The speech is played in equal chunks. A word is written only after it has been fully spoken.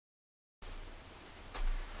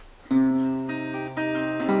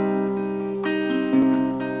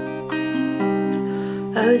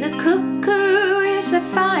Oh, the cuckoo is a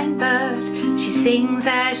fine bird. She sings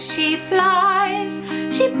as she flies.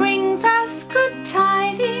 She brings us good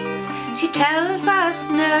tidings. She tells us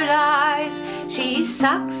no lies. She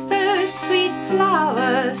sucks those sweet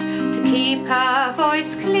flowers to keep her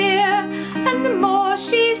voice clear. And the more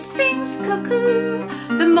she sings cuckoo,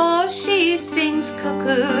 the more she sings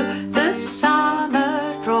cuckoo, the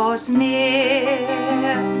summer draws near.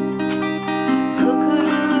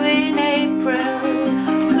 Cuckoo in April,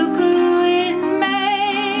 cuckoo in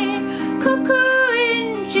May, cuckoo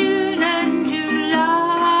in June and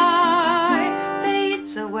July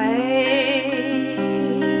fades away.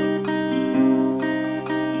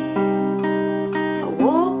 A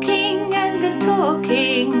walking and a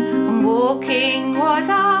talking, and walking was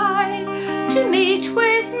I, to meet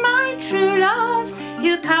with my true love.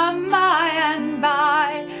 He'll come by and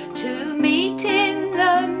by. To meet in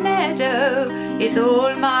the meadow is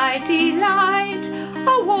all my delight.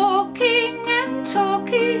 A walking and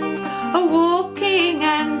talking, a walking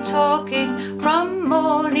and talking, from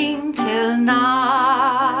morning till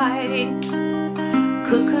night.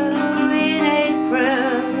 Cuckoo in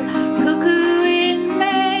April, cuckoo in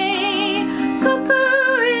May,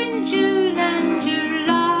 cuckoo in June and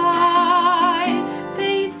July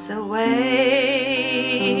fades away.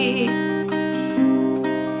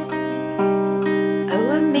 Oh,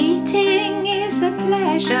 a meeting is a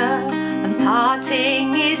pleasure, and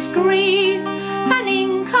parting is grief. An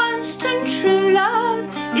inconstant true love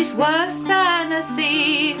is worse than a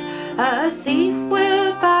thief. A thief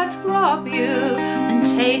will but rob you and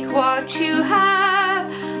take what you have.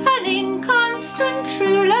 An inconstant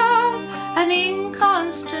true love, an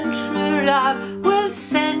inconstant true love will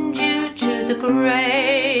send you to the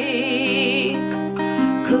grave.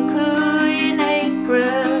 Cuckoo in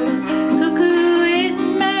April, cuckoo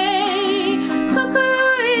in May,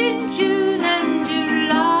 cuckoo in June and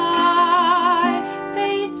July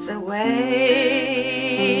fades away.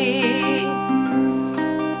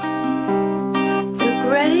 The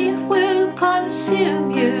grave will consume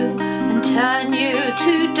you and turn you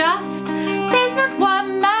to dust. There's not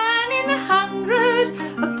one man in 100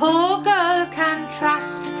 a poor girl can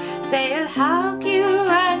trust. They'll hug you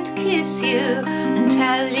and kiss you and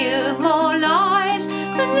tell you more lies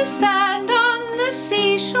than the sand on the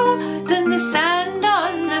seashore, than the sand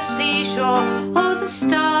on the seashore, or the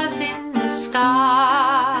stars in the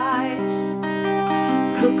skies.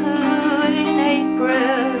 Cuckoo in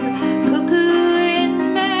April, cuckoo in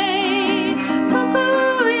May,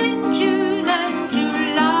 cuckoo in June and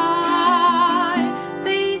July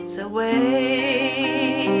fades away.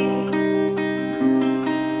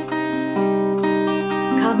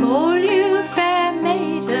 Come all you fair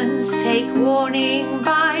maidens, take warning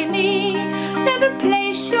by me. Never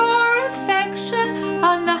place your affection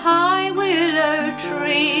on the high willow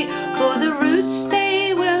tree, for the roots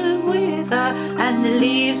they will wither and the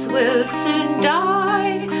leaves will soon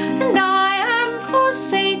die. And I am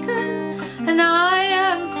forsaken, and I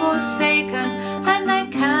am forsaken, and I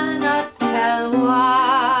cannot tell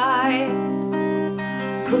why.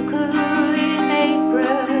 Cuckoo in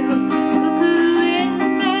April, cuckoo in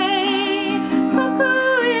May,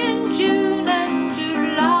 cuckoo in June and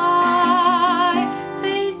July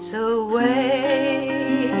fades away.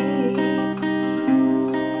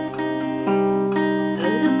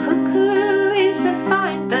 Oh, the cuckoo is a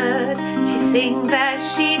fine bird. She sings as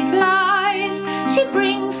she flies. She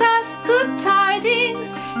brings us good tidings.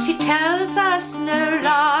 She tells us no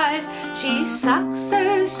lies. She sucks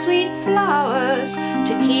those sweet flowers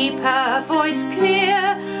to keep her voice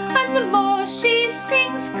clear. And the more she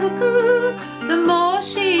sings cuckoo, the more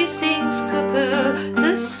she